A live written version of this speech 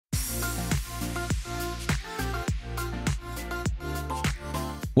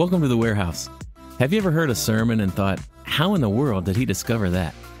Welcome to the Warehouse. Have you ever heard a sermon and thought, how in the world did he discover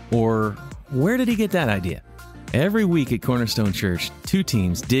that? Or where did he get that idea? Every week at Cornerstone Church, two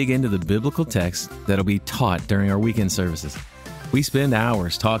teams dig into the biblical text that'll be taught during our weekend services. We spend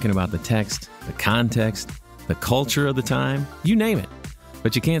hours talking about the text, the context, the culture of the time, you name it.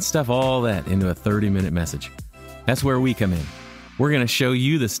 But you can't stuff all that into a 30-minute message. That's where we come in. We're going to show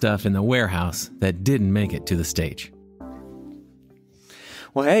you the stuff in the warehouse that didn't make it to the stage.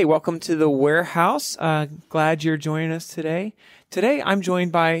 Well, hey, welcome to the Warehouse. Glad you're joining us today. Today, I'm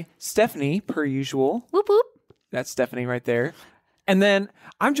joined by Stephanie, per usual. Whoop, whoop. That's Stephanie right there. And then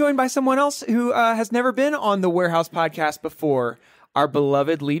I'm joined by someone else who has never been on the Warehouse podcast before, our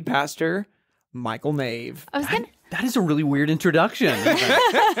beloved lead pastor, Michael Nave. That is a really weird introduction.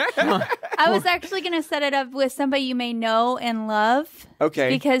 I was actually going to set it up with somebody you may know and love. Okay.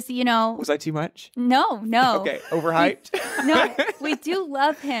 Because, Was I too much? No. Okay, overhyped? No, we do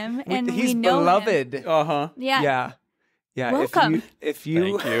love him, and He's we know beloved. him. Uh-huh. Yeah. Yeah. Welcome. If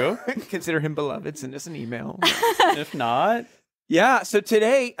you Thank you. consider him beloved, send us an email. If not, Yeah, so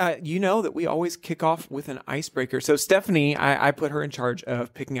today, you know that we always kick off with an icebreaker. So Stephanie, I put her in charge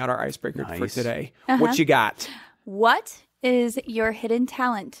of picking out our icebreaker for Nice. today. What you got? What is your hidden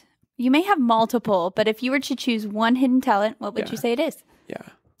talent? You may have multiple, but if you were to choose one hidden talent, what would you say it is? Yeah.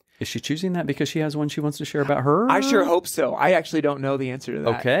 is she choosing that because she has one she wants to share about her? I sure hope so. I actually don't know the answer to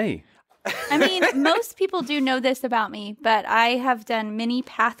that. Okay. I mean, most people do know this about me, but I have done many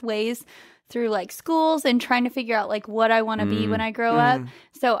pathways through like schools and trying to figure out like what I want to be when I grow up.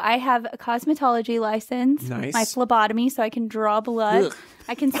 So I have a cosmetology license, Nice. my phlebotomy, so I can draw blood. Ugh.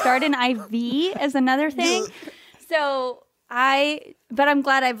 I can start an IV as another thing. So but I'm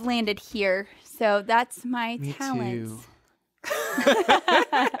glad I've landed here. So that's my Me talent. too.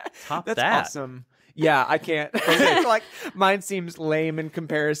 Top That's that. awesome. Yeah, I can't. Like mine seems lame in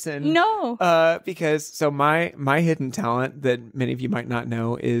comparison. No. Because my hidden talent that many of you might not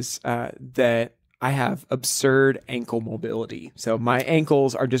know is that I have absurd ankle mobility. So my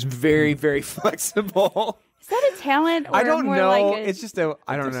ankles are just very, very flexible. Is that a talent or I don't more know. like a It's just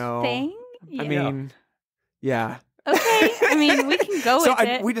I don't know. thing? I mean, yeah. Okay. I mean, we can go So with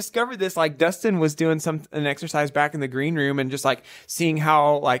it. we discovered this, like Dustin was doing an exercise back in the green room and just like seeing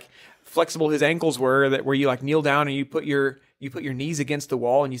how like flexible his ankles were, that where you like kneel down and you put your knees against the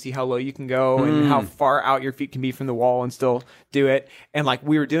wall and you see how low you can go and how far out your feet can be from the wall and still do it. And like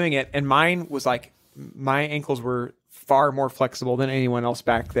we were doing it and mine was like, my ankles were far more flexible than anyone else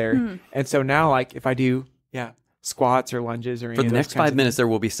back there. And so now like if I do, squats or lunges or any For the of those next kinds 5 minutes, there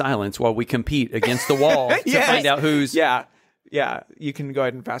will be silence while we compete against the wall to Yes. find out who's... Yeah. You can go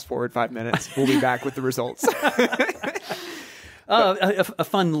ahead and fast forward 5 minutes. We'll be back with the results. A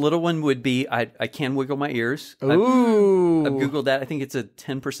fun little one would be I can wiggle my ears. Ooh. I've Googled that. I think it's a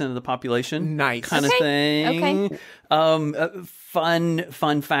 10% of the population. Nice. Kind of thing. Okay.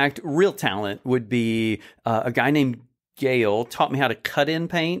 Fun fact, real talent would be a guy named Gail taught me how to cut in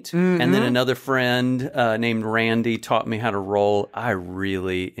paint, and then another friend named Randy taught me how to roll. I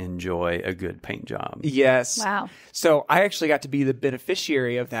really enjoy a good paint job. Yes. Wow. So I actually got to be the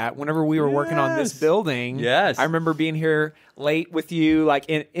beneficiary of that whenever we were working on this building. Yes. I remember being here late with you, like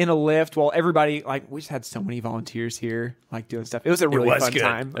in a lift while everybody, like we just had so many volunteers here, like doing stuff. It was a really fun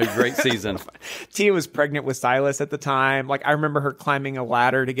time. A great season. Tia was pregnant with Silas at the time. Like I remember her climbing a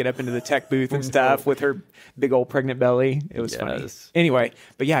ladder to get up into the tech booth and stuff with her big old pregnant belly. It was funny. Yes. Anyway,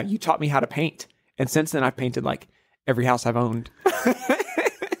 but yeah, you taught me how to paint. And since then I've painted like every house I've owned.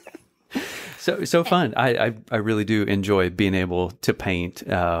 So fun. I really do enjoy being able to paint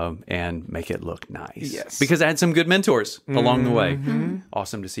and make it look nice. Yes. Because I had some good mentors along the way.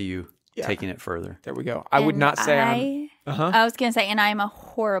 Awesome to see you taking it further. There we go. I would not say I was going to say, and I'm a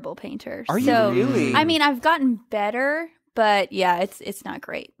horrible painter. Are you really? I mean, I've gotten better, but yeah, it's not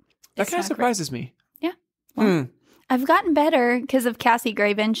great. That kind of surprises me. Yeah. Well, I've gotten better because of Cassie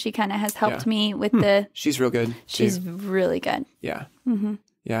Graven. She kind of has helped me with the... She's real good. She's too. really good. Yeah.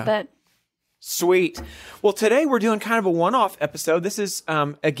 Yeah. But Sweet. Well, today we're doing kind of a one-off episode. This is,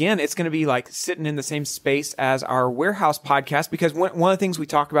 again, it's going to be like sitting in the same space as our Warehouse podcast, because one of the things we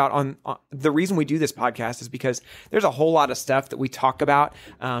talk about on the reason we do this podcast is because there's a whole lot of stuff that we talk about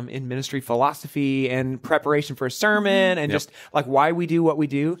in ministry philosophy and preparation for a sermon and just like why we do what we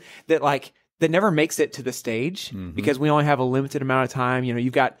do that never makes it to the stage because we only have a limited amount of time. You know,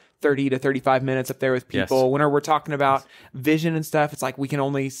 you've got 30 to 35 minutes up there with people. Yes. Whenever we're talking about vision and stuff, it's like we can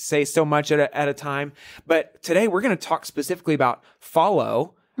only say so much at a time. But today we're going to talk specifically about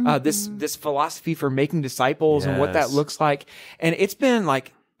follow, this philosophy for making disciples and what that looks like. And it's been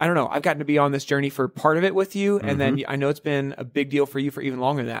like I don't know, I've gotten to be on this journey for part of it with you. And then I know it's been a big deal for you for even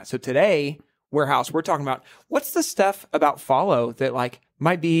longer than that. So today, Warehouse, we're talking about what's the stuff about Follow that like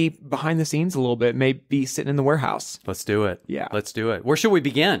might be behind the scenes a little bit, may be sitting in the warehouse. Let's do it. Yeah. Let's do it. Where should we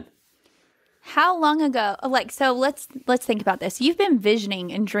begin? How long ago? So let's think about this. You've been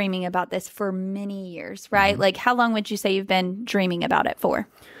visioning and dreaming about this for many years, right? Like how long would you say you've been dreaming about it for?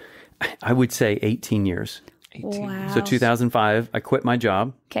 I would say 18 years. 18. Wow. So 2005, I quit my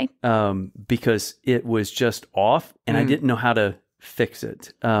job Okay. because it was just off and I didn't know how to fix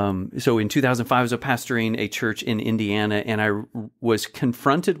it. So in 2005, I was pastoring a church in Indiana, and I was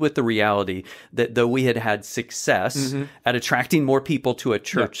confronted with the reality that though we had had success at attracting more people to a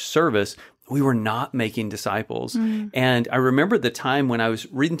church service, we were not making disciples. And I remember the time when I was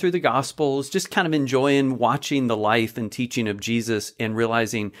reading through the Gospels, just kind of enjoying watching the life and teaching of Jesus and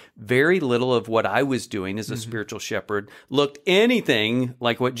realizing very little of what I was doing as a spiritual shepherd looked anything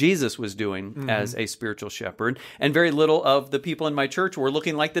like what Jesus was doing as a spiritual shepherd. And very little of the people in my church were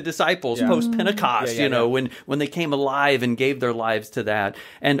looking like the disciples post-Pentecost, when they came alive and gave their lives to that.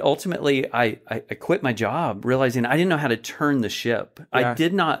 And ultimately, I quit my job, realizing I didn't know how to turn the ship. I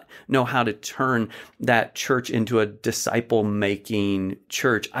did not know how to turn that church into a disciple-making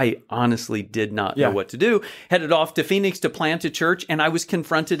church. I honestly did not know what to do. Headed off to Phoenix to plant a church, and I was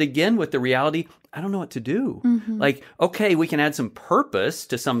confronted again with the reality, I don't know what to do. Like, okay, we can add some purpose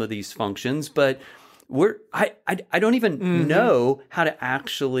to some of these functions, but I don't even know how to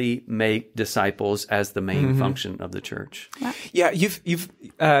actually make disciples as the main function of the church. Yeah,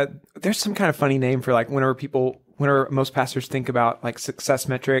 there's some kind of funny name for like whenever most pastors think about like success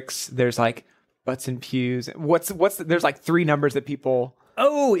metrics, there's like butts and pews. There's like 3 numbers that people.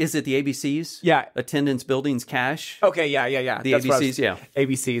 Oh, is it the ABCs? Yeah. Attendance, buildings, cash. Okay, yeah. The ABCs,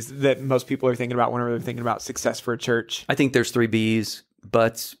 ABCs that most people are thinking about whenever they're thinking about success for a church. I think there's 3 B's: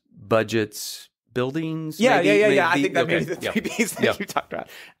 butts, budgets, buildings. Yeah. maybe. I think that may be the Yeah. 3 B's that you talked about.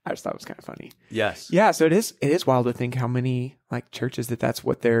 I just thought it was kind of funny. Yes. Yeah, so it is wild to think how many like churches that's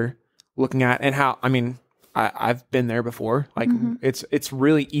what they're looking at, and how, I mean, I've been there before. Like it's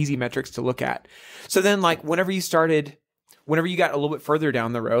really easy metrics to look at. So then like whenever you got a little bit further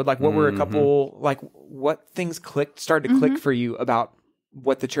down the road, like what were a couple, like what things started to click for you about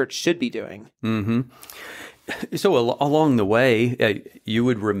what the church should be doing? So along the way, you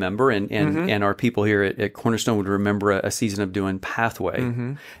would remember, and our people here at Cornerstone would remember a season of doing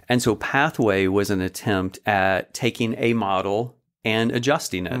Pathway. And so Pathway was an attempt at taking a model and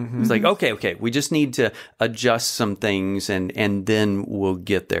adjusting it. It's like, okay, we just need to adjust some things and then we'll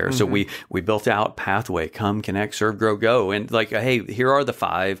get there. So we built out Pathway: come, connect, serve, grow, go. And like, hey, here are the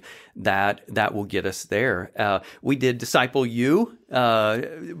 5 that will get us there. We did Disciple You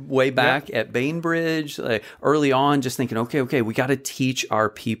way back at Bainbridge early on, just thinking, okay, we got to teach our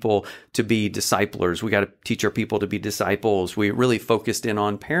people to be disciplers. We got to teach our people to be disciples. We really focused in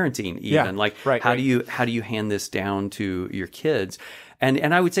on parenting, even how do you hand this down to your kids?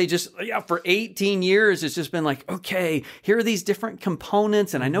 And I would say for 18 years, it's just been like, okay, here are these different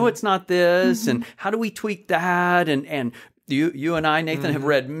components, and I know it's not this, and how do we tweak that? And you and I, Nathan, have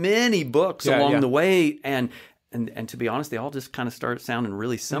read many books along the way, and to be honest, they all just kind of start sounding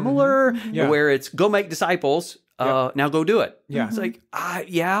really similar, where it's go make disciples, now go do it. Yeah. It's like,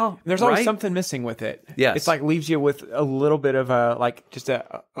 There's always something missing with it. Yes. It's like leaves you with a little bit of a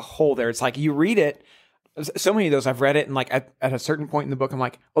hole there. It's like you read it. So many of those I've read it, and like at a certain point in the book, I'm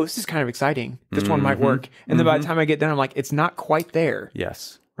like, oh, this is kind of exciting. This one might work. And then by the time I get done, I'm like, it's not quite there.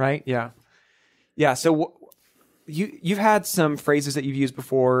 Yes. Right? Yeah. Yeah. So you've had some phrases that you've used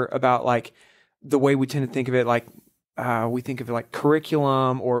before about like the way we tend to think of it, like we think of it like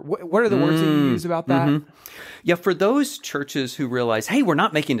curriculum, or what are the words that you use about that? Yeah, for those churches who realize, hey, we're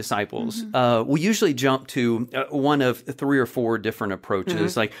not making disciples, we usually jump to one of 3 or 4 different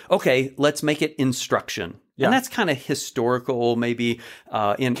approaches. Like, okay, let's make it instruction. Yeah. And that's kind of historical, maybe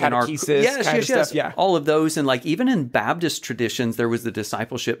in our stuff. Yeah, all of those, and like even in Baptist traditions, there was the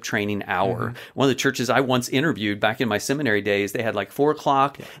discipleship training hour. One of the churches I once interviewed back in my seminary days, they had like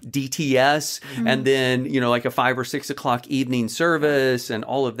 4:00 DTS, and then like a 5 or 6 o'clock evening service, and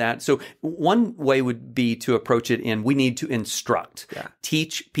all of that. So one way would be to approach it in: we need to instruct,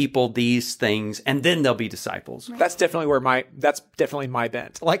 teach people these things, and then they'll be disciples. Right. That's definitely my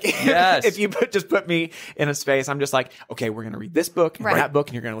bent. Like, if you just put me in a space, I'm just like, okay, we're going to read this book and that book,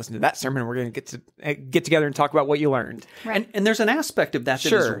 and you're going to listen to that sermon, and we're going to get together and talk about what you learned. Right. And there's an aspect of that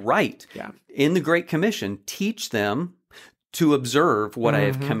that is right. Yeah. In the Great Commission, teach them to observe what I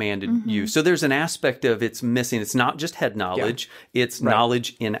have commanded you. So there's an aspect of it's missing. It's not just head knowledge, it's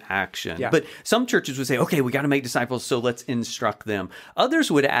knowledge in action. Yeah. But some churches would say, okay, we got to make disciples, so let's instruct them.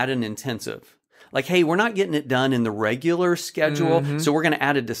 Others would add an intensive. Like, hey, we're not getting it done in the regular schedule, so we're going to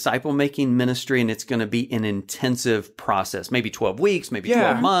add a disciple-making ministry, and it's going to be an intensive process, maybe 12 weeks, maybe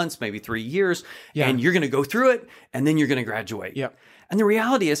 12 months, maybe 3 years, and you're going to go through it, and then you're going to graduate. Yep. And the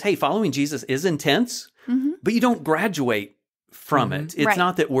reality is, hey, following Jesus is intense, but you don't graduate from it. It's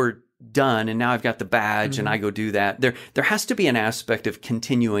not that we're done and now I've got the badge and I go do that. There has to be an aspect of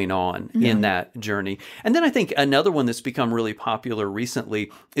continuing on in that journey. And then I think another one that's become really popular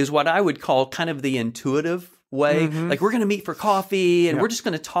recently is what I would call kind of the intuitive way. Like, we're going to meet for coffee and we're just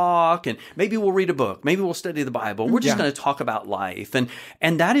going to talk, and maybe we'll read a book, maybe we'll study the Bible. We're just going to talk about life. And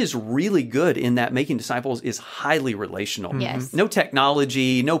that is really good in that making disciples is highly relational. Yes. No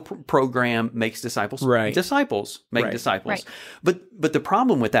technology, no program makes disciples. Right. Disciples make disciples. Right. But the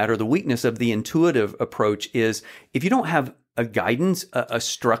problem with that, or the weakness of the intuitive approach, is if you don't have a guidance, a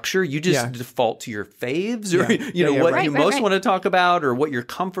structure, you just default to your faves or what you most want to talk about or what you're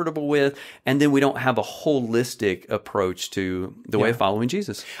comfortable with, and then we don't have a holistic approach to the way of following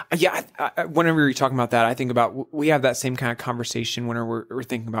Jesus. Whenever you're talking about that, I think about, we have that same kind of conversation whenever we're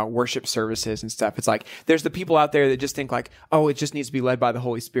thinking about worship services and stuff. It's like, there's the people out there that just think like, oh, it just needs to be led by the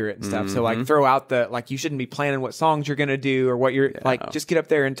Holy Spirit and stuff. So like, throw out you shouldn't be planning what songs you're going to do or what you're just get up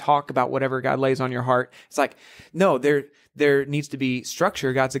there and talk about whatever God lays on your heart. It's like, no, there needs to be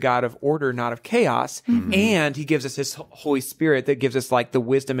structure. God's a God of order, not of chaos. And he gives us his Holy Spirit that gives us like the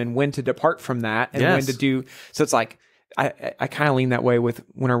wisdom and when to depart from that and when to do. So it's like, I kind of lean that way with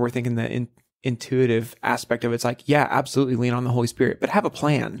whenever we're thinking the intuitive aspect of it. It's like, yeah, absolutely lean on the Holy Spirit, but have a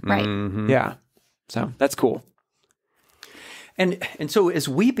plan. Right. Yeah. So that's cool. And so as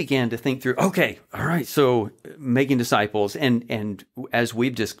we began to think through, okay, all right, so making disciples, and as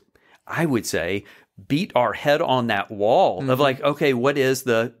we've just, I would say, beat our head on that wall of like, okay, what is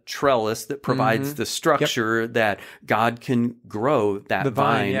the trellis that provides the structure that God can grow that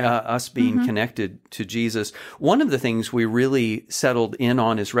vine, us being connected to Jesus? One of the things we really settled in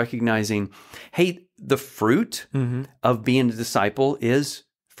on is recognizing, hey, the fruit of being a disciple is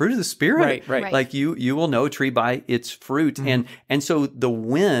fruit of the Spirit. Right. Like you will know a tree by its fruit. And so the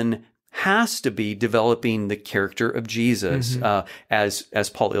win has to be developing the character of Jesus, as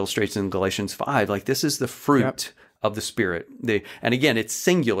Paul illustrates in Galatians 5. Like, this is the fruit of the Spirit. And again, it's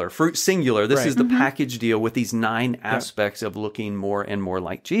singular, fruit singular. This is the package deal with these 9 aspects of looking more and more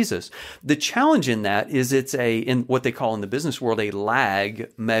like Jesus. The challenge in that is it's in what they call in the business world, a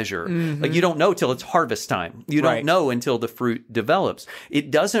lag measure. Like, you don't know till it's harvest time. You don't know until the fruit develops. It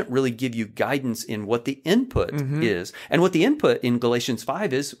doesn't really give you guidance in what the input is. And what the input in Galatians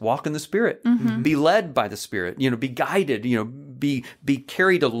 5 is walk in the Spirit, be led by the Spirit, be guided, be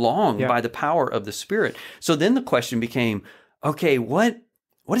carried along by the power of the Spirit. So then the question became, okay, what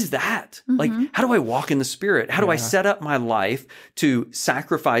is that? Like, how do I walk in the Spirit? How do I set up my life to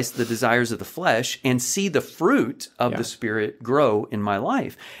sacrifice the desires of the flesh and see the fruit of the Spirit grow in my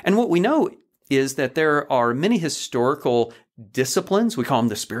life? And what we know is that there are many historical disciplines, we call them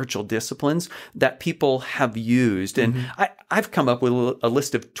the spiritual disciplines, that people have used. And I've come up with a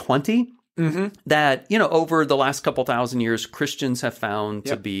list of 20 that, over the last couple thousand years, Christians have found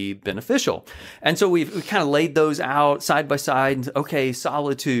to be beneficial. And so we've kind of laid those out side by side. Okay,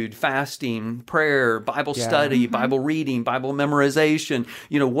 solitude, fasting, prayer, Bible study, Bible reading, Bible memorization.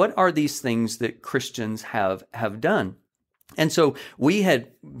 What are these things that Christians have done? And so we had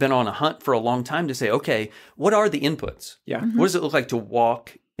been on a hunt for a long time to say, okay, what are the inputs? What does it look like to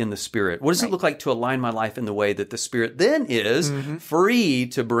walk in the Spirit? What does it look like to align my life in the way that the Spirit then is free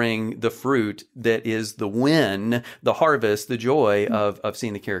to bring the fruit that is the win, the harvest, the joy of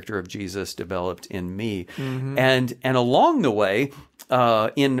seeing the character of Jesus developed in me? And along the way,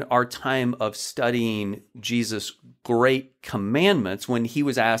 in our time of studying Jesus' great commandments, when he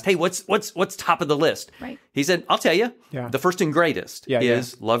was asked, hey, what's top of the list? He said, I'll tell you, the first and greatest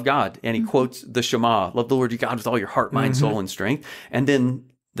is love God. And he quotes the Shema, love the Lord your God with all your heart, mind, soul, and strength. And then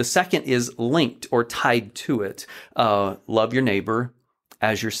the second is linked or tied to it. Love your neighbor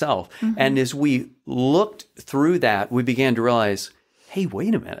as yourself. And as we looked through that, we began to realize, hey,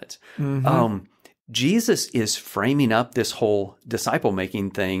 wait a minute. Jesus is framing up this whole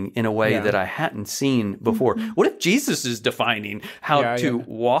disciple-making thing in a way that I hadn't seen before. What if Jesus is defining how to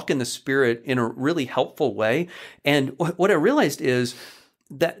walk in the Spirit in a really helpful way? And what I realized is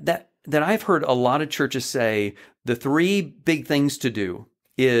that I've heard a lot of churches say the 3 big things to do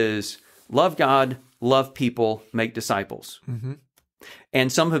is love God, love people, make disciples.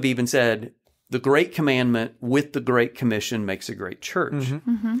 And some have even said the great commandment with the great commission makes a great church.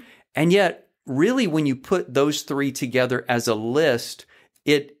 Mm-hmm. And yet, really, when you put those three together as a list,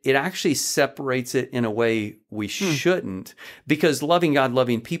 it actually separates it in a way we shouldn't, because loving God,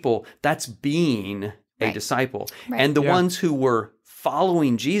 loving people, that's being a disciple. Right. And the ones who were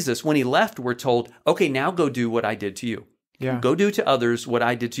following Jesus, when he left, were told, okay, now go do what I did to you. Yeah. Go do to others what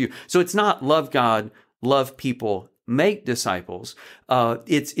I did to you. So it's not love God, love people, make disciples.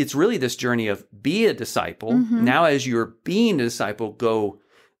 It's really this journey of be a disciple. Now, as you're being a disciple, go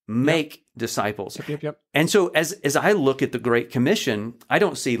make disciples. Yep. And so as I look at the Great Commission, I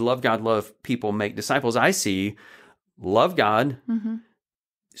don't see love God, love people, make disciples. I see love God,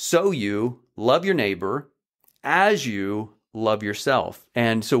 so you love your neighbor as you love yourself.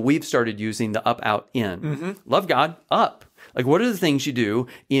 And so we've started using the up, out, in. Love God, up. Like, what are the things you do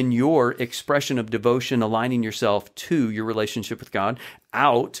in your expression of devotion, aligning yourself to your relationship with God?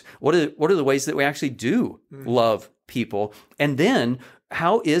 Out, what are the ways that we actually do love people? And then,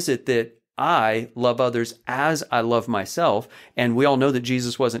 how is it that I love others as I love myself? And we all know that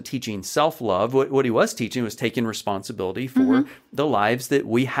Jesus wasn't teaching self-love. What he was teaching was taking responsibility for the lives that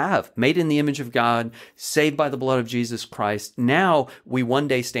we have, made in the image of God, saved by the blood of Jesus Christ. Now we one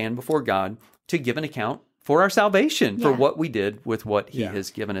day stand before God to give an account for our salvation, for what we did with what he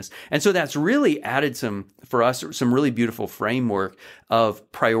has given us. And so that's really added some really beautiful framework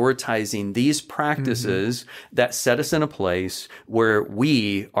of prioritizing these practices that set us in a place where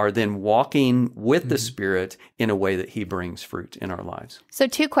we are then walking with the Spirit in a way that he brings fruit in our lives. So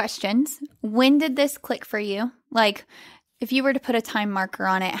 2 questions. When did this click for you? Like, if you were to put a time marker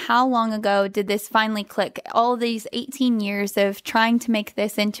on it, how long ago did this finally click? All these 18 years of trying to make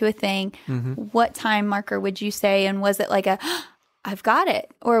this into a thing, what time marker would you say? And was it like I've got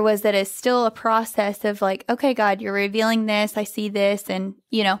it? Or was it still a process of like, okay, God, you're revealing this, I see this, and,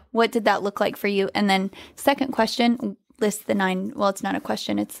 what did that look like for you? And then second question, list the 9. Well, it's not a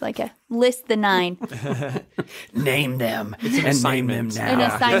question. It's like a list the 9. Name them and name them now. An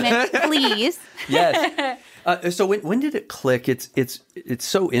assignment, please. Yes. So when did it click? It's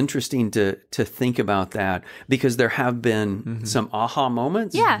so interesting to think about that, because there have been some aha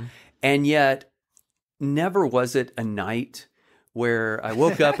moments. Yeah. And yet never was it a night where I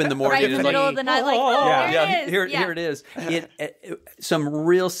woke up in the morning right in the middle of the night, like, here it is. Some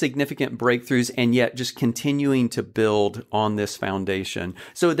real significant breakthroughs, and yet just continuing to build on this foundation.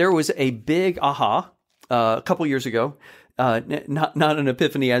 So there was a big aha a couple years ago, not an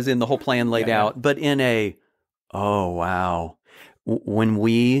epiphany as in the whole plan laid out, but in a, oh, wow. When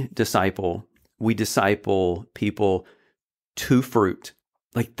we disciple people to fruit.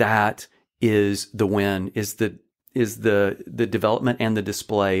 Like, that is the win, is the development and the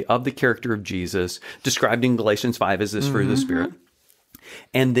display of the character of Jesus, described in Galatians 5 as this fruit of the Spirit.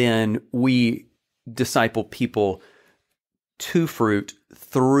 And then we disciple people to fruit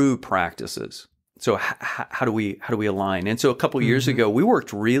through practices. So how do we align? And so a couple years ago, we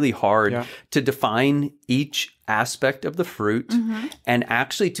worked really hard to define each aspect of the fruit and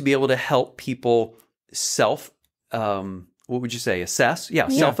actually to be able to help people what would you say? Assess?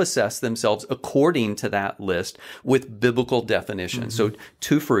 Self-assess themselves according to that list with biblical definitions. So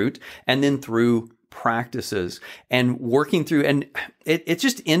to fruit, and then through practices, and working through, and it's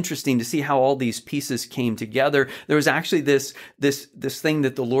just interesting to see how all these pieces came together. There was actually this thing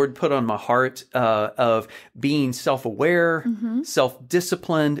that the Lord put on my heart of being self-aware,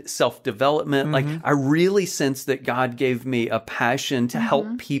 self-disciplined, self-development. Like, I really sense that God gave me a passion to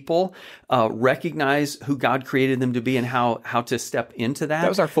help people recognize who God created them to be and how to step into that. That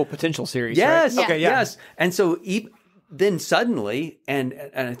was our Full Potential series, yes, right? Okay, yes. And so then suddenly, and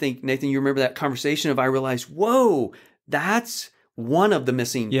I think, Nathan, you remember that conversation of, I realized, whoa, that's one of the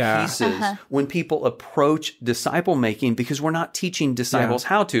missing pieces when people approach disciple making, because we're not teaching disciples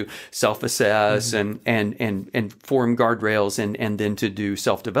how to self-assess and form guardrails and then to do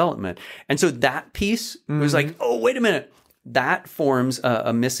self-development. And so that piece was like, oh, wait a minute. That forms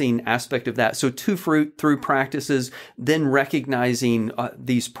a missing aspect of that. So to fruit through practices, then recognizing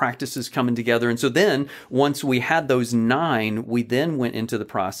these practices coming together. And so then once we had those 9, we then went into the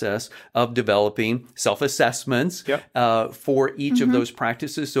process of developing self-assessments for each of those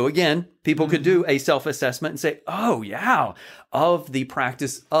practices. So again, people could do a self-assessment and say, oh yeah, of the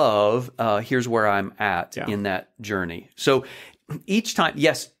practice of here's where I'm at in that journey. So each time,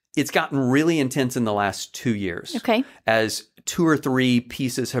 yes, it's gotten really intense in the last 2 years. Okay. As 2 or 3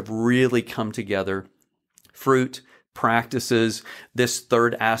 pieces have really come together. Fruit, practices this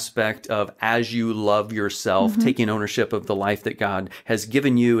third aspect of as you love yourself, taking ownership of the life that God has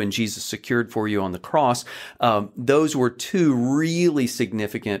given you and Jesus secured for you on the cross. Those were two really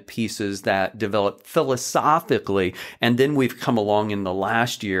significant pieces that developed philosophically. And then we've come along in the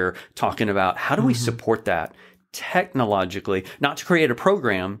last year talking about how do we support that technologically, not to create a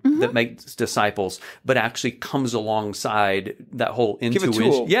program that makes disciples, but actually comes alongside that whole intuition. Give a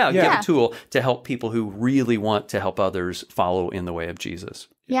tool. Give a tool to help people who really want to help others follow in the way of Jesus.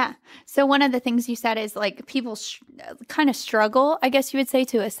 Yeah. So one of the things you said is like people kind of struggle, I guess you would say,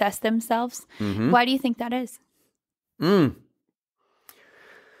 to assess themselves. Why do you think that is?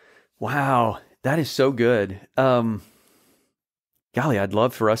 Wow, that is so good. Golly, I'd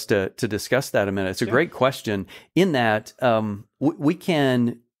love for us to discuss that a minute. It's a great question in that we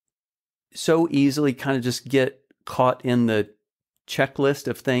can so easily kind of just get caught in the checklist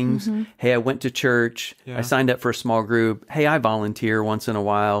of things. Hey, I went to church. I signed up for a small group. Hey, I volunteer once in a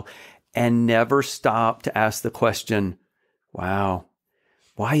while, and never stop to ask the question, wow,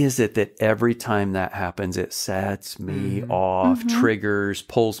 why is it that every time that happens, it sets me off, triggers,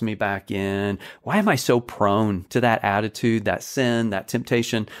 pulls me back in? Why am I so prone to that attitude, that sin, that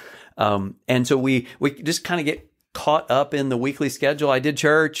temptation? And so we just kind of get caught up in the weekly schedule. I did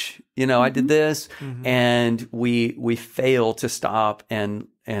church, I did this, and we fail to stop and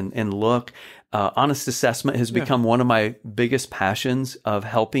look. Honest assessment has become one of my biggest passions of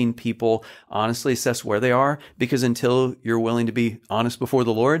helping people honestly assess where they are, because until you're willing to be honest before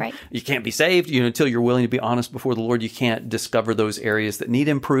the Lord, you can't be saved. Until you're willing to be honest before the Lord, you can't discover those areas that need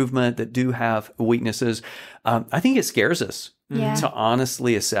improvement, that do have weaknesses. I think it scares us to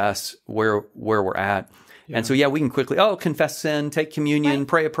honestly assess where we're at. And so, we can quickly, confess sin, take communion,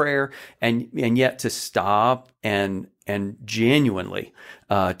 pray a prayer, and yet to stop and genuinely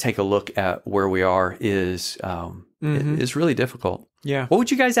take a look at where we are is really difficult. Yeah. What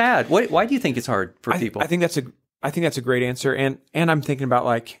would you guys add? Why do you think it's hard for people? I think that's a great answer. And I'm thinking about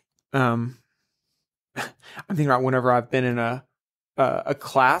I'm thinking about whenever I've been in a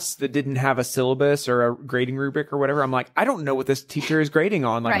class that didn't have a syllabus or a grading rubric or whatever. I'm like, I don't know what this teacher is grading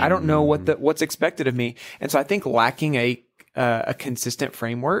on. Like, I don't know what's expected of me. And so I think lacking a consistent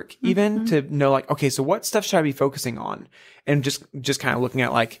framework, even to know, like, okay, so what stuff should I be focusing on? And just kind of looking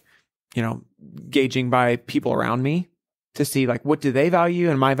at, like, gauging by people around me to see, like, what do they value,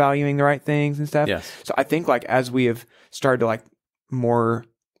 and am I valuing the right things and stuff? Yes. So I think, like, as we have started to, like, more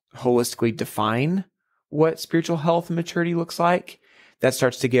holistically define what spiritual health and maturity looks like, that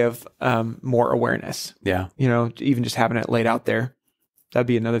starts to give more awareness. Yeah. Even just having it laid out there. That'd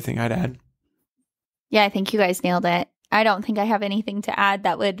be another thing I'd add. Yeah, I think you guys nailed it. I don't think I have anything to add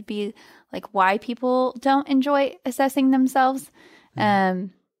that would be like why people don't enjoy assessing themselves. I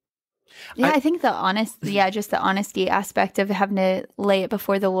think just the honesty aspect of having to lay it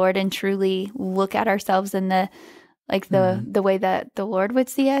before the Lord and truly look at ourselves in the way that the Lord would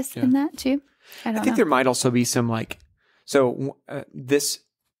see us in that too. I think there might also be some the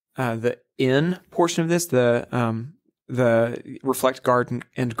in portion of this, the reflect, guard,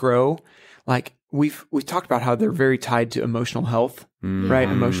 and grow. Like we've talked about how they're very tied to emotional health, right?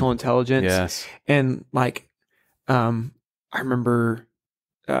 Emotional intelligence. Yes. And I remember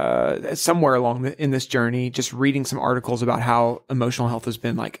somewhere along in this journey, just reading some articles about how emotional health has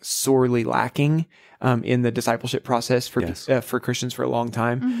been sorely lacking in the discipleship process for Christians for a long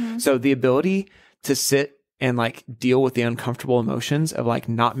time. So the ability to sit and deal with the uncomfortable emotions of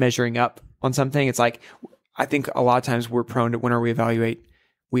not measuring up on something. It's I think a lot of times we're prone to, whenever we evaluate,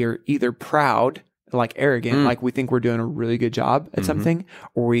 we are either proud, arrogant, we think we're doing a really good job at something,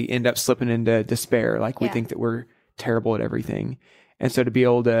 or we end up slipping into despair, we think that we're terrible at everything. And so to be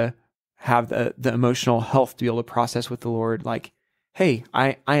able to have the emotional health to be able to process with the Lord, hey,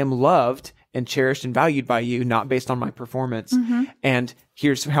 I am loved and cherished and valued by you, not based on my performance. And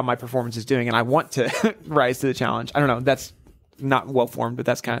here's how my performance is doing. And I want to rise to the challenge. I don't know. That's not well formed, but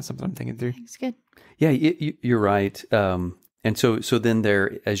that's kind of something I'm thinking through. It's good. Yeah, you're right. And so then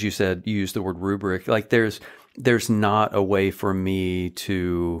there, as you said, you used the word rubric. There's not a way for me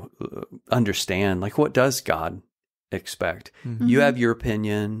to understand, what does God expect? You have your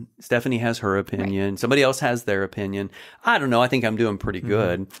opinion. Stephanie has her opinion. Right. Somebody else has their opinion. I don't know. I think I'm doing pretty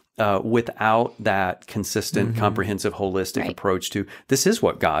good without that consistent, comprehensive, holistic approach to this is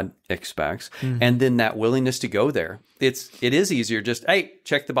what God expects. And then that willingness to go there. It is easier just, hey,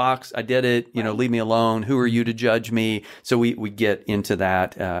 check the box. I did it. Leave me alone. Who are you to judge me? So we get into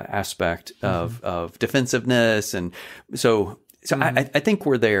that aspect of defensiveness. And so I think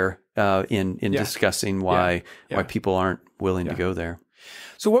we're there in discussing why people aren't willing to go there.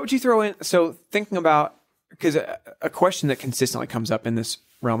 So what would you throw in? So thinking about because a question that consistently comes up in this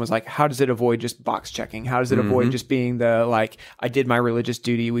realm is like, how does it avoid just box checking? How does it avoid just being the, like, I did my religious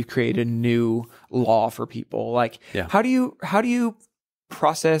duty, we've created a new law for people? Like, how do you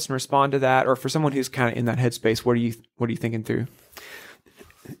process and respond to that? Or for someone who's kind of in that headspace, what are you thinking through?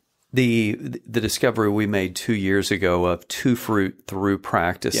 The discovery we made 2 years ago of two fruit through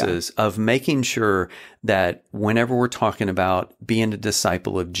practices of making sure that whenever we're talking about being a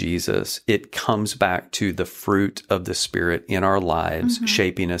disciple of Jesus, it comes back to the fruit of the Spirit in our lives,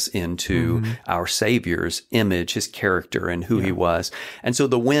 shaping us into our Savior's image, his character, and who he was. And so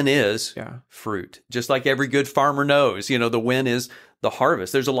the win is fruit. Just like every good farmer knows, the win is the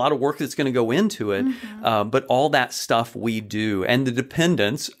harvest. There's a lot of work that's going to go into it, but all that stuff we do, and the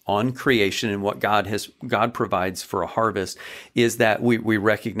dependence on creation and what God provides for a harvest, is that we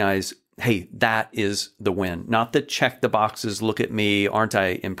recognize, hey, that is the win. Not the check the boxes, look at me, aren't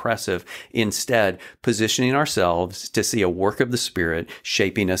I impressive? Instead, positioning ourselves to see a work of the Spirit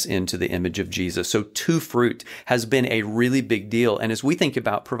shaping us into the image of Jesus. So two fruit has been a really big deal. And as we think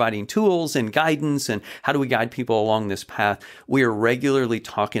about providing tools and guidance and how do we guide people along this path, we are regularly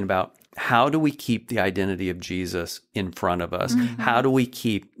talking about, how do we keep the identity of Jesus in front of us? How do we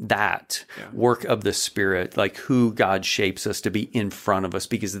keep that work of the Spirit, like who God shapes us to be, in front of us?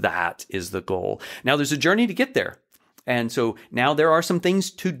 Because that is the goal. Now, there's a journey to get there. And so now there are some things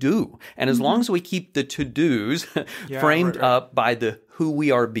to do. And as long as we keep the to-dos framed up by the who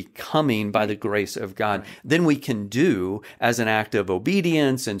we are becoming by the grace of God, then we can do as an act of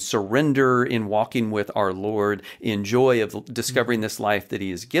obedience and surrender in walking with our Lord in joy of discovering this life that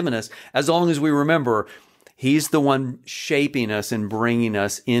he has given us, as long as we remember he's the one shaping us and bringing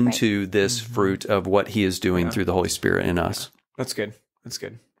us into this fruit of what he is doing through the Holy Spirit in us. That's good. That's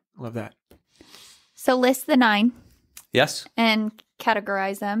good. I love that. So list the 9. Yes. And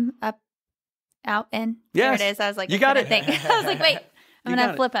categorize them up, out, in. Yes. There it is. I was like, you got it. I was like, wait, I'm going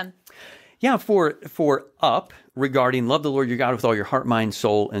to flip them. Yeah, for up, regarding love the Lord your God with all your heart, mind,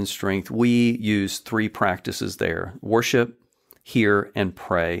 soul, and strength, we use 3 practices there: worship, hear, and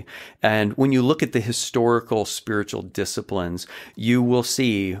pray. And when you look at the historical spiritual disciplines, you will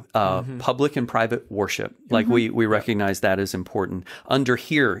see public and private worship. Like we recognize that as important. Under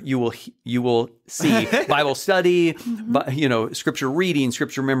here, you will see Bible study, scripture reading,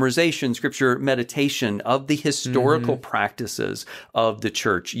 scripture memorization, scripture meditation of the historical practices of the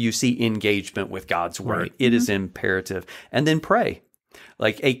church. You see engagement with God's word. Right. It is imperative. And then pray.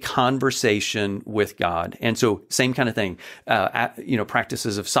 Like a conversation with God. And so same kind of thing,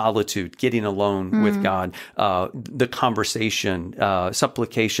 practices of solitude, getting alone with God, the conversation,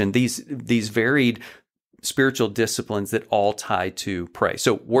 supplication, these varied spiritual disciplines that all tie to pray.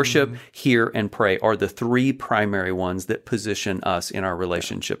 So worship, hear, and pray are the 3 primary ones that position us in our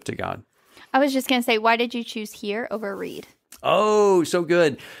relationship to God. I was just going to say, why did you choose hear over read? Oh, so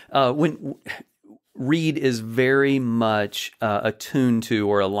good. Read is very much attuned to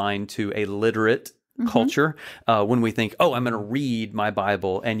or aligned to a literate culture. When we think, I'm going to read my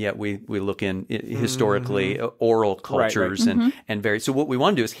Bible, and yet we look in historically oral cultures and very. So what we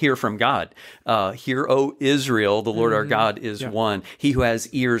want to do is hear from God. Hear, O Israel, the Lord our God is one. He who has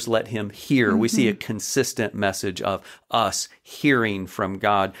ears, let him hear. We see a consistent message of us hearing from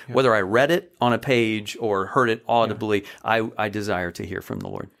God. Whether I read it on a page or heard it audibly, I desire to hear from the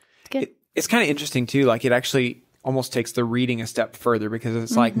Lord. Good. It's kind of interesting too. Like, it actually almost takes the reading a step further, because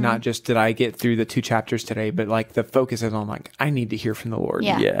it's like, not just did I get through the 2 chapters today, but like the focus is on like, I need to hear from the Lord.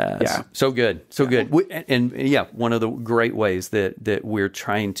 Yeah. Yes. Yeah. So good. So good. And one of the great ways that we're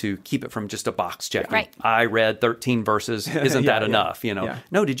trying to keep it from just a box checking. Right. I read 13 verses. Isn't that enough?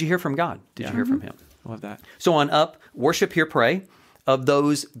 No, did you hear from God? Did you hear from him? I love that. So on up, worship, hear, pray. Of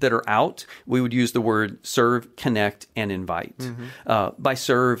those that are out, we would use the word serve, connect, and invite. By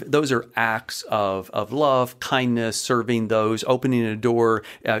serve, those are acts of love, kindness, serving those, opening a door.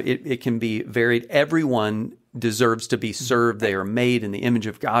 It can be varied. Everyone deserves to be served. They are made in the image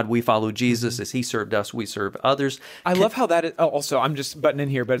of God. We follow Jesus as he served us. We serve others. I love how that is. Also, I'm just butting in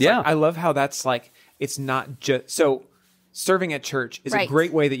here, but it's like, I love how that's like, it's not just so. Serving at church is a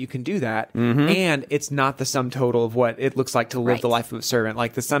great way that you can do that, and it's not the sum total of what it looks like to live the life of a servant.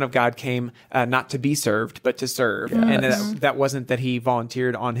 Like the Son of God came not to be served, but to serve, and that wasn't that he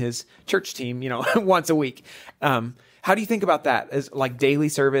volunteered on his church team, once a week. How do you think about that as like daily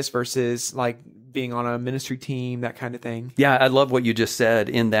service versus like being on a ministry team, that kind of thing? Yeah, I love what you just said,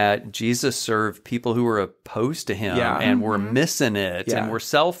 in that Jesus served people who were opposed to him and were missing it and were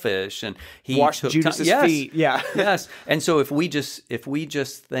selfish, and he washed Judas's feet. Yeah. Yes. And so if we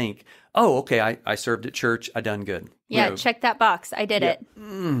just think, oh, okay, I served at church. I done good. Yeah, check that box. I did it.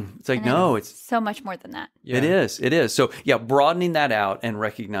 It's like, no, it's so much more than that. Yeah. It is. So yeah, broadening that out and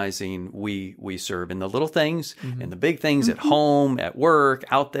recognizing we serve in the little things and the big things at home, at work,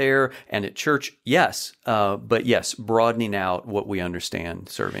 out there, and at church. Yes. But yes, broadening out what we understand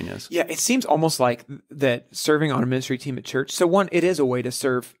serving is. Yeah, it seems almost like that serving on a ministry team at church. So one, it is a way to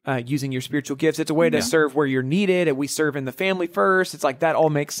serve using your spiritual gifts. It's a way to serve where you're needed, and we serve in the family first. It's like that all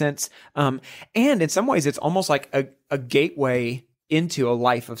makes sense. And in some ways, it's almost like a gateway into a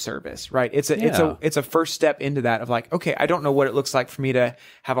life of service, right? It's a first step into that of like, okay, I don't know what it looks like for me to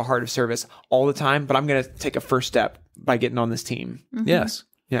have a heart of service all the time, but I'm going to take a first step by getting on this team. Yes.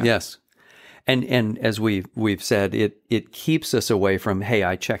 Yeah. Yes. And as we've said, it keeps us away from, hey,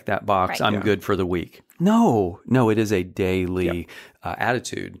 I checked that box. Right. I'm good for the week. No, it is a daily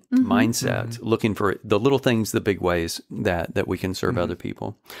attitude, mindset, looking for the little things, the big ways that we can serve other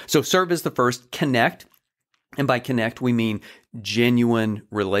people. So serve is the first. Connect. And by connect, we mean genuine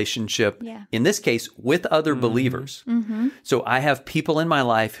relationship, in this case, with other believers. So I have people in my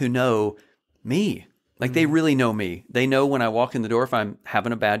life who know me. Like they really know me. They know when I walk in the door if I'm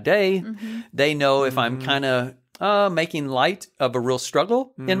having a bad day. They know if I'm kind of making light of a real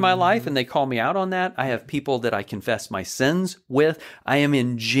struggle in my life, and they call me out on that. I have people that I confess my sins with. I am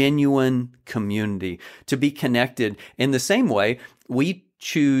in genuine community. To be connected in the same way, we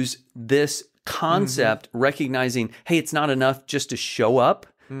choose this concept, recognizing, hey, it's not enough just to show up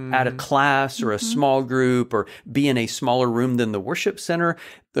at a class or a small group or be in a smaller room than the worship center.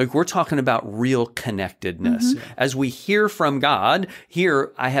 Like we're talking about real connectedness. As we hear from God,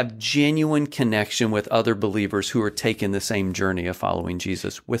 here I have genuine connection with other believers who are taking the same journey of following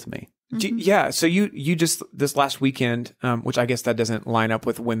Jesus with me. Yeah. So you just this last weekend, which I guess that doesn't line up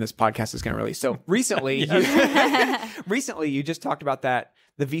with when this podcast is going to release. So recently, you just talked about that.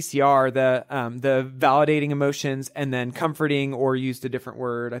 The VCR, the validating emotions, and then comforting, or used a different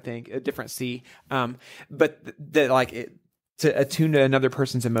word, I think, a different C. But to attune to another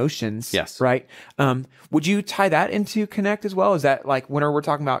person's emotions. Yes. Right. Would you tie that into connect as well? Is that like whenever we're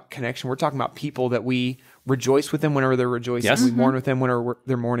talking about connection, we're talking about people that we rejoice with them whenever they're rejoicing. Yes. We mourn with them whenever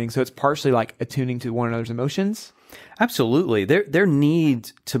they're mourning. So it's partially like attuning to one another's emotions. Absolutely. There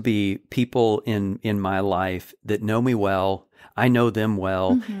needs to be people in my life that know me well. I know them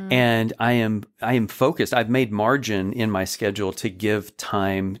well, and I am focused. I've made margin in my schedule to give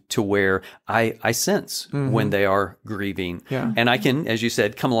time to where I sense when they are grieving. Yeah. And I can, as you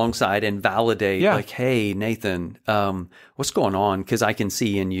said, come alongside and validate, like, hey, Nathan, what's going on? Because I can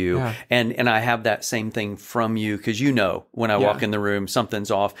see in you. Yeah. And I have that same thing from you, because you know when I walk in the room, something's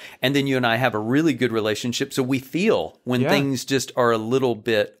off. And then you and I have a really good relationship, so we feel when things just are a little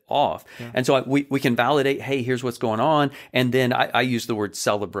bit off. And so we can validate, hey, here's what's going on. And then I use the word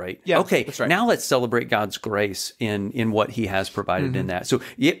celebrate. Yeah, okay, that's right. Now let's celebrate God's grace in what he has provided in that. So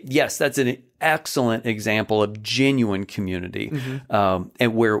yes, that's an excellent example of genuine community,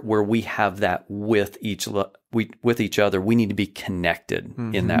 and where we have that with each other. We need to be connected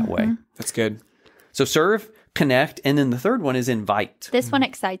in that way. That's good. So serve, connect, and then the third one is invite. This one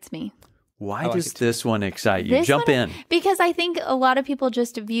excites me. Why like does it. this one excite you? Jump in. Because I think a lot of people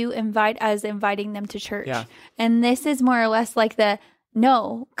just view invite as inviting them to church. Yeah. And this is more or less like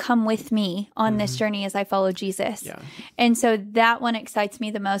no, come with me on this journey as I follow Jesus. Yeah. And so that one excites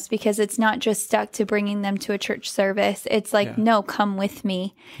me the most, because it's not just stuck to bringing them to a church service. It's like, no, come with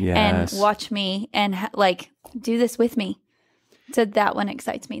me and watch me and do this with me. So that one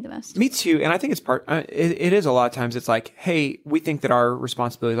excites me the most. Me too. And I think it's it is a lot of times it's like, hey, we think that our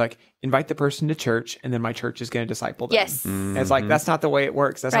responsibility is like invite the person to church and then my church is going to disciple them. Yes. And it's like, that's not the way it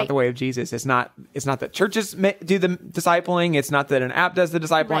works. That's not the way of Jesus. It's not that churches do the discipling. It's not that an app does the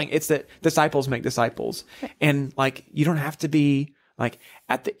discipling. Right. It's that disciples make disciples. Right. And like, you don't have to be like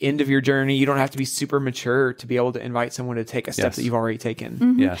at the end of your journey, you don't have to be super mature to be able to invite someone to take a step that you've already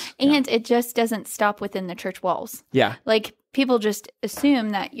taken. Yes. And it just doesn't stop within the church walls. Yeah. Like, people just assume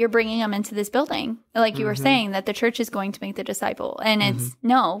that you're bringing them into this building, like you were saying, that the church is going to make the disciple. And it's,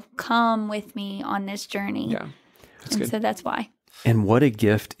 no, come with me on this journey. Yeah. That's and good. so that's why. And what a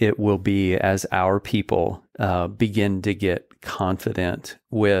gift it will be as our people begin to get confident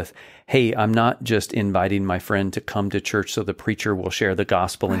with, hey, I'm not just inviting my friend to come to church so the preacher will share the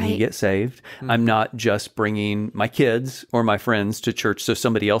gospel and he gets saved. I'm not just bringing my kids or my friends to church so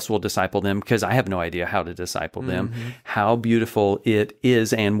somebody else will disciple them, because I have no idea how to disciple them. How beautiful it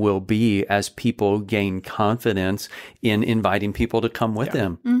is and will be as people gain confidence in inviting people to come with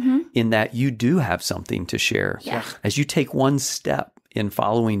them, in that you do have something to share. Yeah. As you take one step in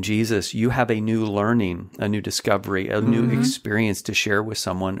following Jesus, you have a new learning, a new discovery, a new experience to share with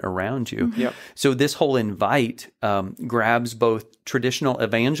someone around you. Yep. So this whole invite grabs both traditional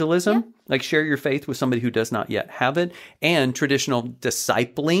evangelism, like share your faith with somebody who does not yet have it, and traditional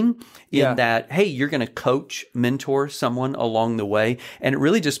discipling in that, hey, you're going to coach, mentor someone along the way. And it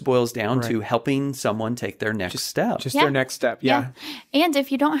really just boils down to helping someone take their next step. Just their next step. Yeah. And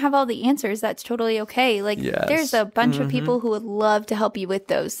if you don't have all the answers, that's totally okay. Like there's a bunch of people who would love to help you with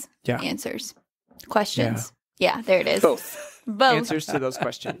those answers, questions. Yeah, there it is. Both answers to those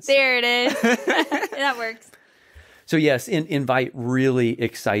questions. There it is. That works. So yes, invite really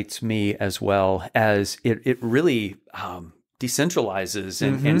excites me as well, as it really decentralizes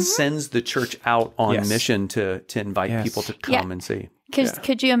and sends the church out on mission to invite people to come and see.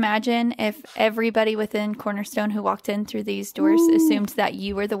 Could you imagine if everybody within Cornerstone who walked in through these doors assumed that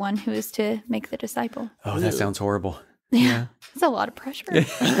you were the one who is to make the disciple? Oh, that sounds horrible. Yeah. It's a lot of pressure.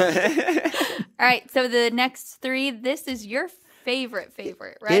 All right. So the next three, this is your favorite,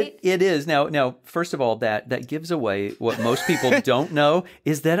 right? It is. Now, first of all, that gives away what most people don't know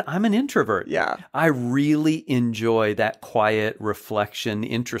is that I'm an introvert. Yeah. I really enjoy that quiet reflection,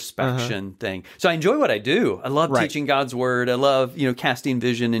 introspection thing. So I enjoy what I do. I love teaching God's word. I love, casting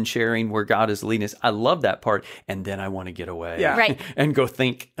vision and sharing where God is leading us. I love that part. And then I want to get away and go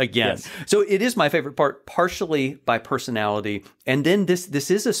think again. Yes. So it is my favorite part, partially by personality. And then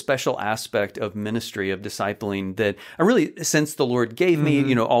this is a special aspect of ministry, of discipling that I really sense the Lord gave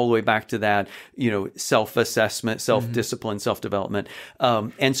me, all the way back to that, self-assessment, self-discipline, self-development.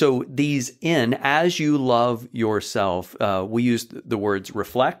 And so these as you love yourself, we use the words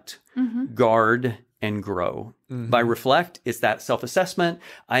reflect, guard, and grow. By reflect, it's that self-assessment.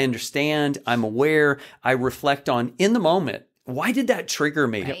 I understand, I'm aware, I reflect on in the moment. Why did that trigger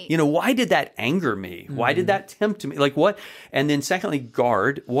me? Right. Why did that anger me? Why did that tempt me? Like what? And then secondly,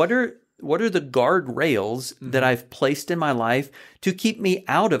 guard. What are the guardrails that I've placed in my life to keep me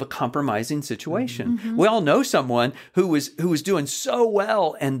out of a compromising situation? We all know someone who was doing so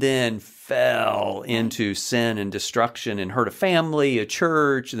well and then fell into sin and destruction and hurt a family, a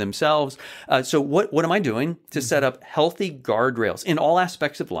church, themselves. So what am I doing to set up healthy guardrails in all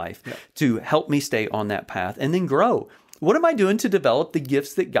aspects of life to help me stay on that path and then grow? What am I doing to develop the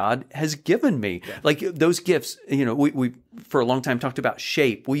gifts that God has given me? Yeah. Like those gifts, we for a long time talked about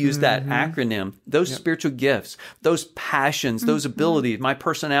SHAPE. We use that acronym. Those spiritual gifts, those passions, those abilities, my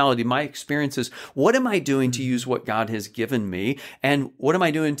personality, my experiences. What am I doing to use what God has given me? And what am I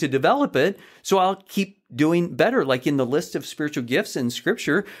doing to develop it so I'll keep doing better? Like in the list of spiritual gifts in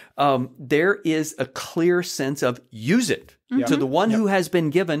Scripture, there is a clear sense of use it. To the one who has been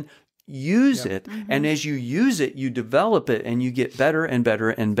given, use it. And as you use it, you develop it and you get better and better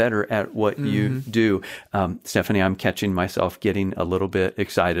and better at what you do. Stephanie, I'm catching myself getting a little bit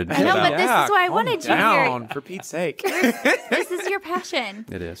excited. I know, but this is why I wanted you here. For Pete's sake. This is your passion.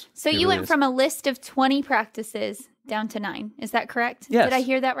 It is. So you went from a list of 20 practices down to 9. Is that correct? Yes. Did I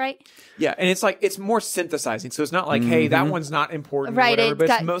hear that right? Yeah, and it's more synthesizing. So it's not like, hey, that one's not important, right? Or whatever, but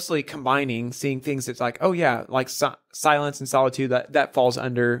it's mostly combining, seeing things that's like, oh yeah, like silence and solitude that falls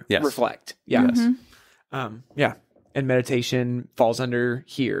under reflect. Yeah, and meditation falls under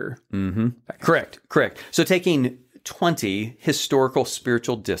here. Correct. So taking 20 historical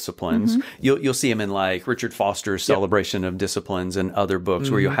spiritual disciplines. You'll see them in like Richard Foster's Celebration of Disciplines and other books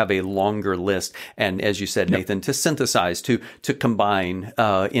where you'll have a longer list. And as you said, Nathan, to synthesize, to combine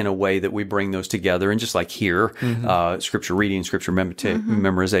in a way that we bring those together. And just like here, scripture reading, scripture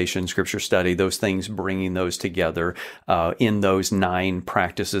memorization, scripture study, those things, bringing those together in those 9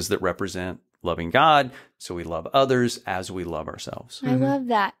 practices that represent loving God, so we love others as we love ourselves. I love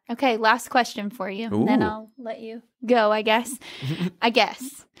that. Okay, last question for you. Ooh. Then I'll let you go, I guess.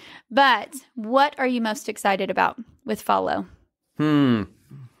 But what are you most excited about with Follow? It's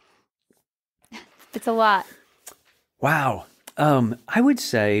a lot. Wow. I would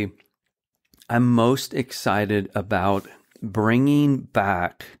say I'm most excited about bringing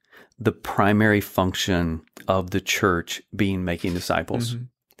back the primary function of the church being making disciples.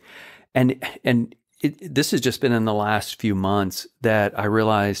 And this has just been in the last few months that I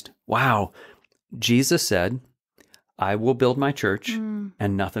realized, wow, Jesus said, I will build my church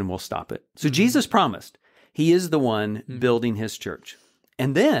and nothing will stop it. So Jesus promised he is the one building his church.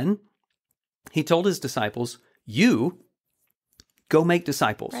 And then he told his disciples, you go make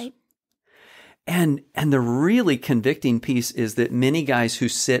disciples. Right. And the really convicting piece is that many guys who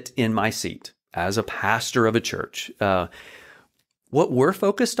sit in my seat as a pastor of a church, what we're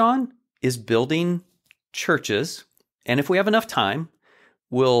focused on is building churches. And if we have enough time,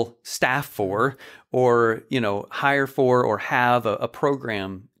 will staff for or, hire for or have a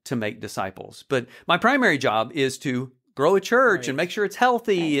program to make disciples. But my primary job is to grow a church and make sure it's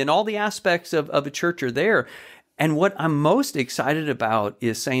healthy and all the aspects of a church are there. And what I'm most excited about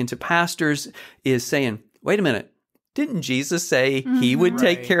is saying to pastors wait a minute, didn't Jesus say he would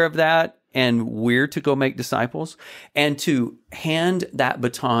take care of that? And we're to go make disciples, and to hand that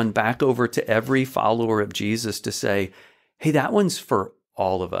baton back over to every follower of Jesus to say, hey, that one's for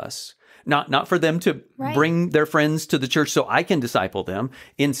all of us. Not for them to bring their friends to the church so I can disciple them.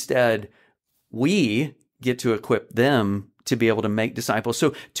 Instead, we get to equip them to be able to make disciples.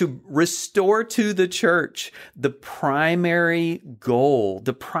 So to restore to the church the primary goal,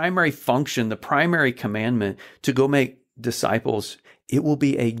 the primary function, the primary commandment to go make disciples, it will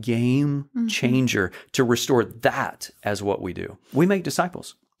be a game changer to restore that as what we do. We make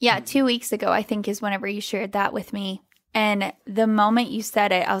disciples. Yeah, 2 weeks ago, I think, is whenever you shared that with me. And the moment you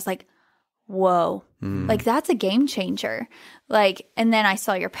said it, I was like, whoa, like that's a game changer. And then I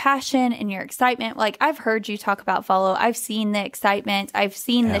saw your passion and your excitement. I've heard you talk about Follow. I've seen the excitement. I've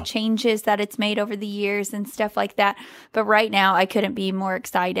seen the changes that it's made over the years and stuff like that. But right now, I couldn't be more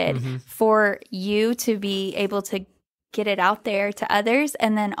excited for you to be able to get it out there to others.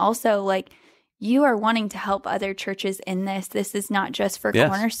 And then also you are wanting to help other churches in this. This is not just for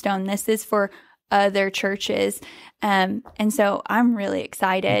Cornerstone. This is for other churches. And so I'm really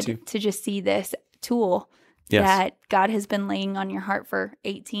excited to just see this tool that God has been laying on your heart for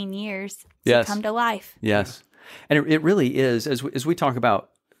 18 years to come to life. Yes. And it really is, as we talk about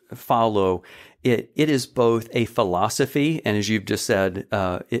Follow, it is both a philosophy, and as you've just said,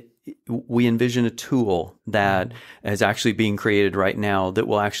 we envision a tool that is actually being created right now that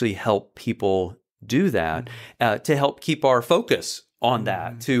will actually help people do that, to help keep our focus on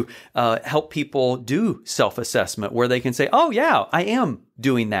that, to help people do self-assessment where they can say, oh yeah, I am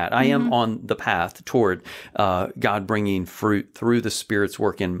doing that. I am on the path toward God bringing fruit through the Spirit's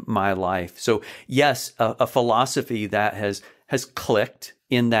work in my life. So yes, a philosophy that has clicked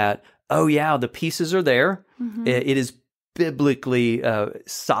in that, oh yeah, the pieces are there. It is biblically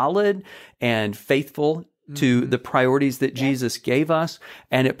solid and faithful to the priorities that Jesus gave us,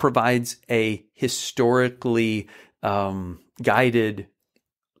 and it provides a historically guided,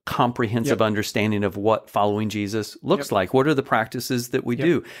 comprehensive understanding of what following Jesus looks like. What are the practices that we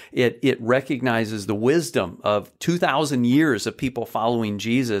do? It recognizes the wisdom of 2,000 years of people following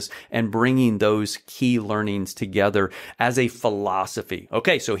Jesus and bringing those key learnings together as a philosophy.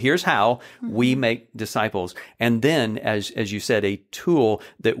 Okay, so here's how we make disciples. And then, as you said, a tool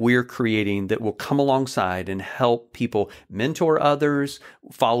that we're creating that will come alongside and help people mentor others,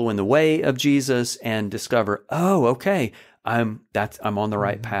 follow in the way of Jesus, and discover, oh, okay, I'm on the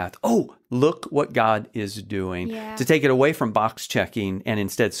right path. Oh, look what God is doing. To take it away from box checking and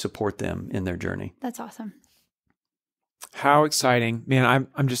instead support them in their journey. That's awesome. How exciting. Man,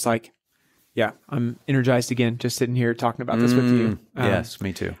 I'm just I'm energized again, just sitting here talking about this with you. Yes,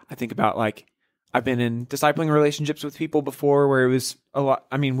 me too. I think about I've been in discipling relationships with people before where it was a lot.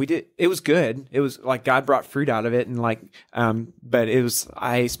 I mean, it was good. It was God brought fruit out of it. And but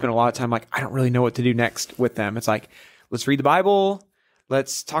I spent a lot of time I don't really know what to do next with them. It's let's read the Bible.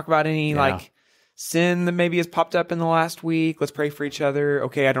 Let's talk about any sin that maybe has popped up in the last week. Let's pray for each other.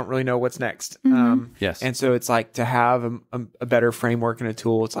 Okay, I don't really know what's next. Yes. And so it's to have a better framework and a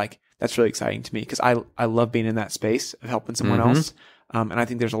tool. It's that's really exciting to me because I love being in that space of helping someone else. And I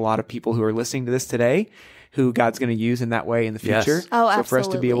think there's a lot of people who are listening to this today who God's going to use in that way in the future. Yes. Oh, absolutely. So for us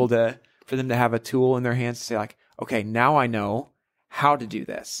to be able for them to have a tool in their hands to say okay, now I know how to do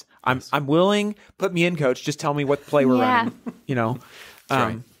this. I'm willing. Put me in, coach. Just tell me what play we're running.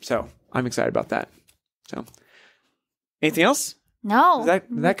 So I'm excited about that. So, anything else? No,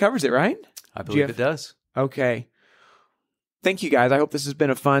 that covers it, right? I believe it does. Okay. Thank you, guys. I hope this has been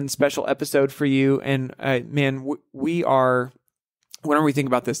a fun, special episode for you. And man, we are. Whenever we think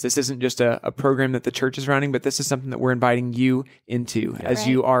about this isn't just a program that the church is running, but this is something that we're inviting you into as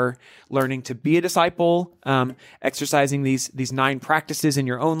you are learning to be a disciple, exercising these 9 practices in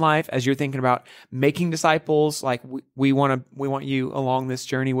your own life, as you're thinking about making disciples. We want you along this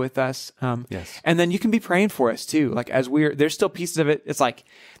journey with us. And then you can be praying for us too. As there's still pieces of it. It's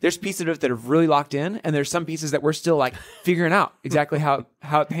there's pieces of it that are really locked in, and there's some pieces that we're still figuring out exactly how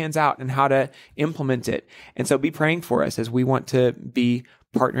it pans out and how to implement it. And so be praying for us as we want to be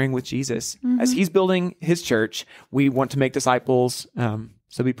partnering with Jesus. As he's building his church, we want to make disciples.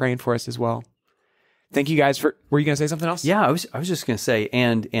 So be praying for us as well. Thank you guys for. Were you going to say something else? Yeah, I was just going to say,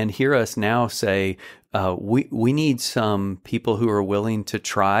 and hear us now say, we need some people who are willing to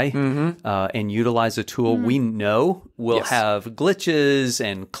try and utilize a tool we know will have glitches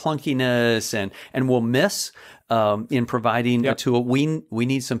and clunkiness and will miss. In providing a tool, we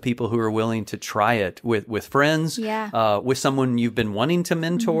need some people who are willing to try it with friends, with someone you've been wanting to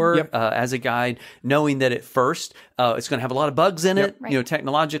mentor as a guide, knowing that at first it's going to have a lot of bugs in it. Right. You know,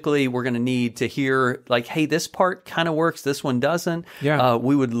 technologically, we're going to need to hear like, hey, this part kind of works, this one doesn't.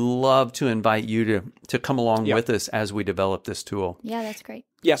 We would love to invite you to come along with us as we develop this tool. Yeah, that's great.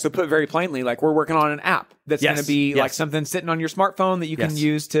 Yeah, so put very plainly, like we're working on an app that's going to be like something sitting on your smartphone that you can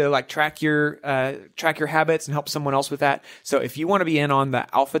use to like track your habits and help someone else with that. So if you want to be in on the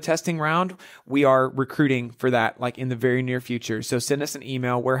alpha testing round, we are recruiting for that like in the very near future. So send us an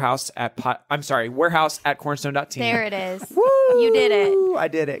email, warehouse at cornerstone.team. There it is. Woo! You did it. I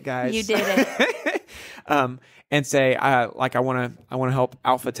did it, guys. You did it. And say, I want to help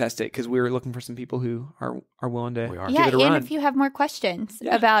alpha test it because we were looking for some people who are willing to give it a run. And if you have more questions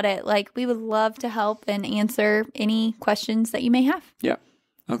about it, like we would love to help and answer any questions that you may have. Yeah.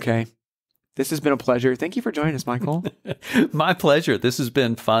 Okay. This has been a pleasure. Thank you for joining us, Michael. My pleasure. This has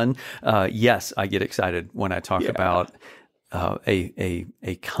been fun. Yes, I get excited when I talk about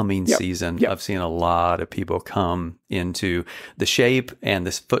a coming season of seeing a lot of people come into the shape and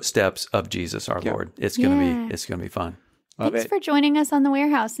the footsteps of Jesus our Lord. It's gonna be fun. Thanks for joining us on The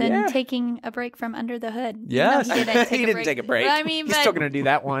Warehouse and taking a break from under the hood. Yes. You know, He didn't take a break. Well, I mean, he's still going to do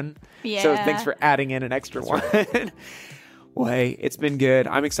that one. Yeah. So thanks for adding in an extra one. Well, hey, it's been good.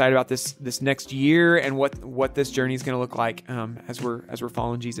 I'm excited about this next year and what this journey is going to look like as we're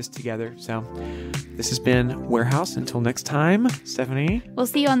following Jesus together. So this has been Warehouse. Until next time, Stephanie. We'll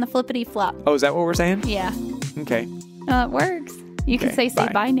see you on the flippity flop. Oh, is that what we're saying? Yeah. Okay. It works. You can say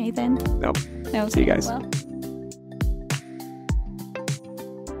bye. bye, Nathan. Nope. No. See you guys. Well.